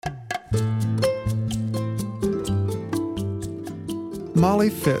Molly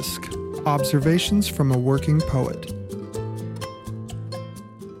Fisk, Observations from a Working Poet.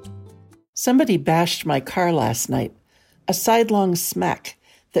 Somebody bashed my car last night, a sidelong smack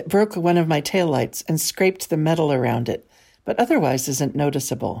that broke one of my taillights and scraped the metal around it, but otherwise isn't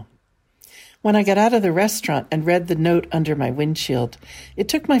noticeable. When I got out of the restaurant and read the note under my windshield, it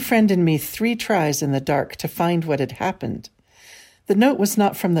took my friend and me 3 tries in the dark to find what had happened. The note was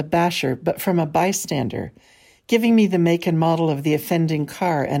not from the basher, but from a bystander, giving me the make and model of the offending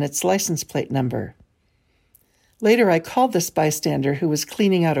car and its license plate number. Later, I called this bystander who was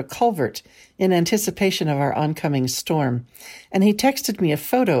cleaning out a culvert in anticipation of our oncoming storm, and he texted me a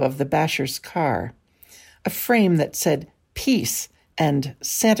photo of the basher's car. A frame that said Peace and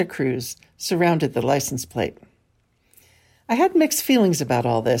Santa Cruz surrounded the license plate. I had mixed feelings about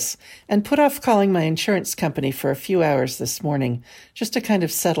all this and put off calling my insurance company for a few hours this morning just to kind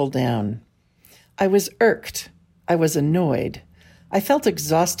of settle down. I was irked. I was annoyed. I felt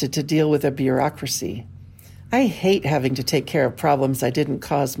exhausted to deal with a bureaucracy. I hate having to take care of problems I didn't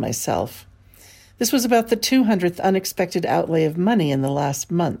cause myself. This was about the 200th unexpected outlay of money in the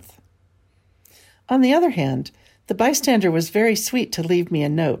last month. On the other hand, the bystander was very sweet to leave me a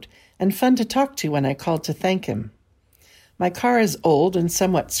note and fun to talk to when I called to thank him. My car is old and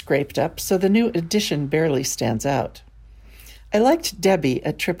somewhat scraped up, so the new addition barely stands out. I liked Debbie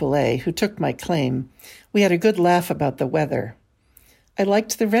at AAA, who took my claim. We had a good laugh about the weather. I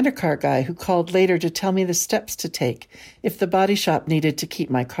liked the rent-a-car guy who called later to tell me the steps to take if the body shop needed to keep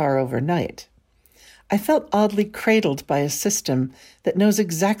my car overnight. I felt oddly cradled by a system that knows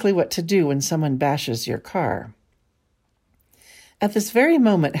exactly what to do when someone bashes your car. At this very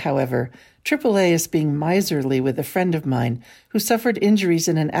moment, however, AAA is being miserly with a friend of mine who suffered injuries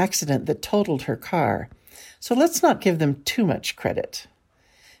in an accident that totaled her car, so let's not give them too much credit.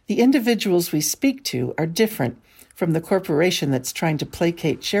 The individuals we speak to are different from the corporation that's trying to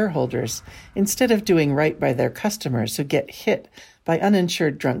placate shareholders instead of doing right by their customers who get hit by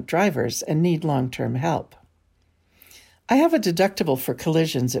uninsured drunk drivers and need long-term help. I have a deductible for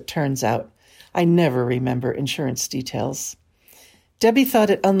collisions, it turns out. I never remember insurance details. Debbie thought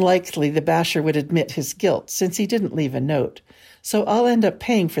it unlikely the basher would admit his guilt since he didn't leave a note, so I'll end up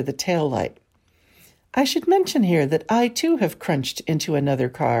paying for the taillight. I should mention here that I too have crunched into another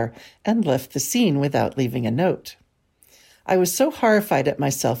car and left the scene without leaving a note. I was so horrified at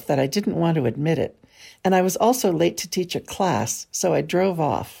myself that I didn't want to admit it, and I was also late to teach a class, so I drove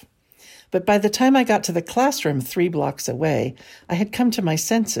off. But by the time I got to the classroom 3 blocks away, I had come to my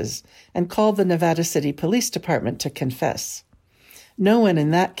senses and called the Nevada City Police Department to confess. No one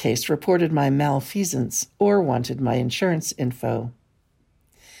in that case reported my malfeasance or wanted my insurance info.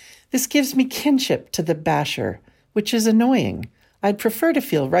 This gives me kinship to the basher, which is annoying. I'd prefer to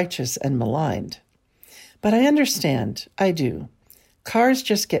feel righteous and maligned. But I understand, I do. Cars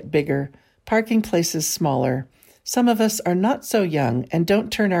just get bigger, parking places smaller. Some of us are not so young and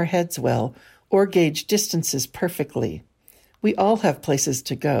don't turn our heads well or gauge distances perfectly. We all have places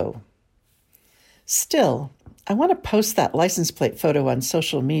to go. Still, I want to post that license plate photo on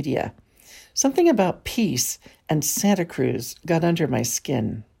social media. Something about peace and Santa Cruz got under my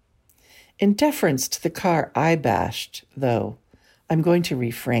skin. In deference to the car I bashed, though, I'm going to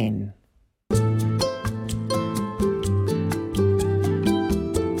refrain.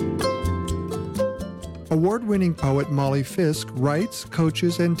 Award-winning poet Molly Fisk writes,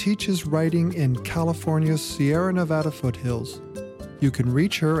 coaches, and teaches writing in California's Sierra Nevada foothills. You can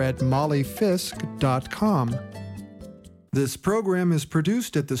reach her at mollyfisk.com. This program is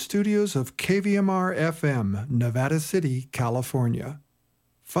produced at the studios of KVMR-FM, Nevada City, California.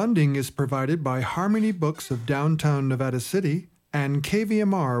 Funding is provided by Harmony Books of downtown Nevada City and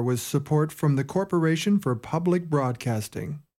KVMR with support from the Corporation for Public Broadcasting.